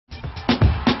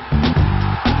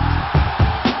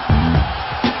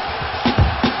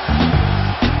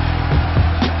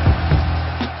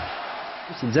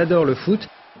ils adorent le foot.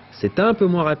 C'est un peu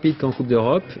moins rapide qu'en Coupe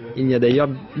d'Europe. Il n'y a d'ailleurs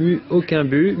eu aucun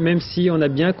but, même si on a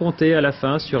bien compté à la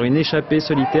fin sur une échappée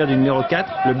solitaire du numéro 4,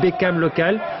 le Beckham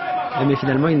local. Mais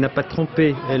finalement, il n'a pas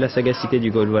trompé la sagacité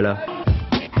du goal, voilà.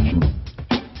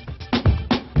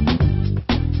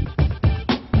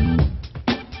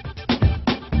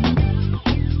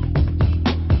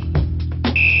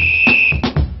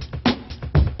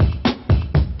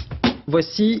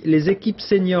 Voici les équipes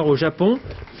seniors au Japon,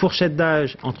 fourchette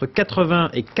d'âge entre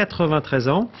 80 et 93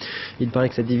 ans. Il paraît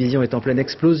que cette division est en pleine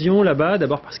explosion là-bas,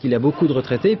 d'abord parce qu'il y a beaucoup de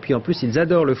retraités, puis en plus ils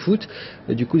adorent le foot.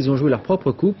 Du coup ils ont joué leur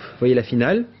propre coupe, vous voyez la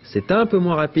finale. C'est un peu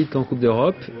moins rapide qu'en Coupe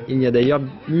d'Europe. Il n'y a d'ailleurs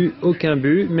eu aucun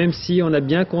but, même si on a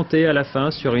bien compté à la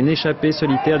fin sur une échappée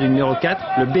solitaire du numéro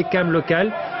 4, le Beckham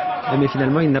local. Mais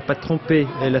finalement il n'a pas trompé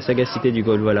la sagacité du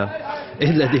goal, voilà.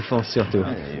 Et de la défense surtout.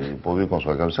 Pourvu qu'on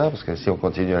soit comme ça, parce que si on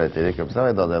continue à la télé comme ça, on va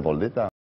être dans un drôle d'état.